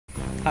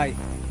Hi,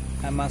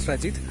 ഞാൻ master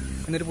Ajith.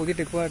 ഇന്നൊരു പുതിയ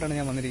ടിപ്പുമായിട്ടാണ്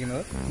ഞാൻ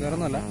വന്നിരിക്കുന്നത്.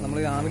 വേറൊന്നുമല്ല, നമ്മൾ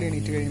രാവിലെ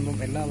എണീറ്റ് കഴിയുമ്പം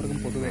എല്ലാവർക്കും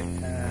പൊതുവെ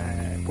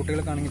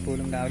കുട്ടികൾക്കാണെങ്കിൽ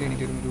പോലും രാവിലെ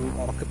എണീറ്റ് ഒരു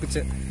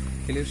ഉറക്കിപ്പിച്ച്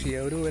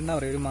ഒരു എന്താ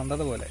പറയുക, ഒരു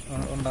മന്ദത പോലെ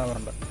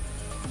ഉണ്ടാവാറുണ്ട്.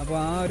 അപ്പോൾ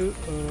ആ ഒരു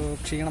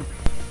ക്ഷീണം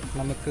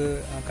നമുക്ക്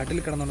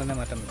കട്ടിൽ കിടന്നുകൊണ്ട് തന്നെ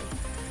മാറ്റാൻ പറ്റും.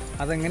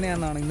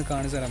 അതെങ്ങനെയാണെന്നാണ് ഇന്ന്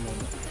കാണിച്ചു തരാൻ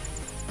പോകുന്നത്.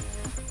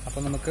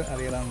 അപ്പം നമുക്ക്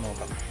അതേതാണെന്ന്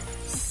നോക്കാം.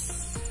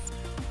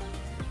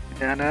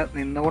 ഞാൻ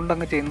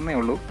നിന്നുകൊണ്ടങ്ങ് ചെയ്യുന്നേ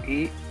ഉള്ളൂ.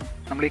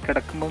 നമ്മൾ ഈ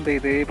കിടക്കുമ്പം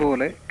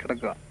ഇതേപോലെ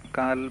കിടക്കുക,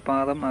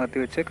 കാൽപാദം അകത്തി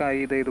വെച്ച് കൈ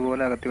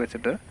ഇതുപോലെ അകത്തി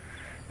വെച്ചിട്ട്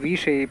വി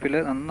ഷേപ്പിൽ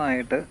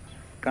നന്നായിട്ട്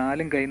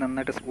കാലും കൈ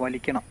നന്നായിട്ട്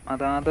വലിക്കണം.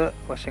 അതാത്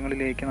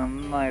വശങ്ങളിലേക്ക്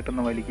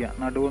നന്നായിട്ടൊന്ന് വലിക്കുക.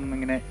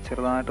 നടുവൊന്നിങ്ങനെ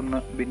ചെറുതായിട്ടൊന്ന്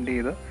ബെൻഡ്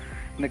ചെയ്ത്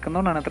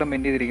നിൽക്കുന്നതുകൊണ്ടാണ് അത്ര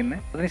ബെൻഡ്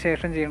ചെയ്തിരിക്കുന്നത്.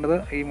 അതിനുശേഷം ചെയ്യേണ്ടത്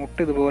ഈ മുട്ട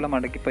ഇതുപോലെ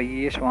മടക്കി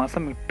പയ്യെ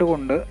ശ്വാസം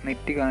ഇട്ടുകൊണ്ട്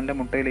നെറ്റി കാലിൻ്റെ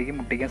മുട്ടയിലേക്ക്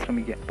മുട്ടിക്കാൻ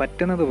ശ്രമിക്കുക.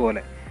 പറ്റുന്നത്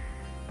പോലെ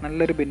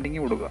നല്ലൊരു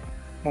ബെൻഡിങ് കൊടുക്കുക.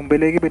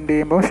 മുമ്പിലേക്ക് ബെൻഡ്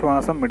ചെയ്യുമ്പോൾ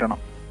ശ്വാസം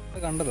വിടണം.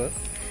 കണ്ടത്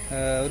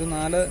ഒരു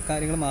 4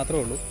 കാര്യങ്ങൾ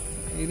മാത്രമേ ഉള്ളൂ.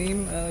 ഇനിയും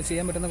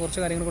ചെയ്യാൻ പറ്റുന്ന കുറച്ച്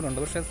കാര്യങ്ങൾ കൂടെ ഉണ്ട്.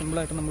 പക്ഷേ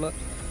സിമ്പിളായിട്ട് നമ്മൾ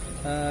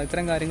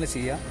ഇത്തരം കാര്യങ്ങൾ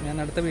ചെയ്യുക. ഞാൻ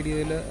അടുത്ത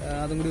വീഡിയോയിൽ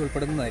അതും കൂടി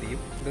ഉൾപ്പെടുന്നതായിരിക്കും.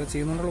 ഇത്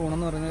ചെയ്യുന്നതുകൊണ്ടുള്ള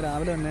ഗുണമെന്ന് പറഞ്ഞാൽ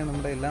രാവിലെ തന്നെ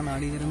നമ്മുടെ എല്ലാ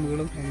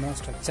നാഡീഞരമ്പുകളും ഒന്ന്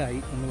സ്ട്രെച്ചായി,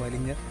 ഒന്ന്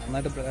വലിഞ്ഞ്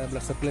നന്നായിട്ട്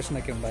ബ്ലഡ്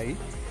സർക്കുലേഷനൊക്കെ ഉണ്ടായി.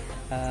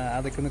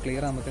 അതൊക്കെ ഒന്ന്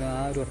ക്ലിയർ ആകുമ്പോഴത്തേനും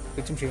ആ ഒരു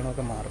ഉറപ്പിച്ചും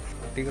ക്ഷീണമൊക്കെ മാറും.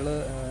 കുട്ടികൾ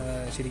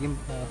ശരിക്കും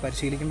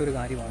പരിശീലിക്കേണ്ട ഒരു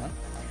കാര്യമാണ്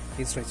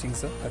ഈ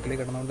സ്ട്രെച്ചിങ്സ്. കട്ടിൽ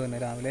കിടന്നുകൊണ്ട് തന്നെ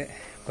രാവിലെ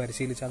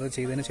പരിശീലിച്ച് അത്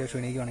ചെയ്തതിന് ശേഷം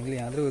എണീക്കുകയാണെങ്കിൽ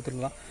യാതൊരു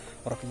വിധത്തിലുള്ള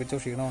ഉറപ്പിച്ചോ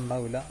ക്ഷീണമോ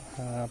ഉണ്ടാവില്ല.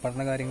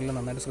 പഠന കാര്യങ്ങളിൽ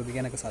നന്നായിട്ട്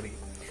ശ്രദ്ധിക്കാനൊക്കെ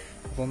സാധിക്കും.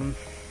 അപ്പം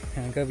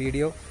ഞങ്ങൾക്ക്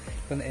വീഡിയോ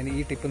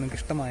ഈ ടിപ്പ് നിങ്ങൾക്ക്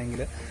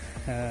ഇഷ്ടമായെങ്കിൽ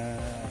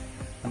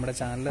നമ്മുടെ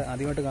ചാനൽ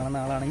ആദ്യമായിട്ട് കാണുന്ന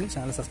ആളാണെങ്കിൽ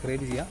ചാനൽ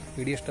സബ്സ്ക്രൈബ് ചെയ്യുക.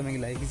 വീഡിയോ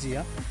ഇഷ്ടമെങ്കിൽ ലൈക്ക്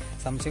ചെയ്യുക.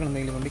 സംശയങ്ങൾ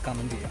എന്തെങ്കിലും കൊണ്ട്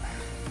കമൻറ്റ് ചെയ്യുക.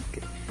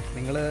 ഓക്കെ,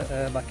 നിങ്ങൾ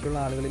ബാക്കിയുള്ള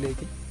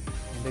ആളുകളിലേക്കും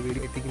എൻ്റെ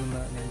വീഡിയോ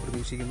എത്തിക്കുമെന്ന് ഞാൻ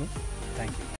പ്രതീക്ഷിക്കുന്നു. Thank you.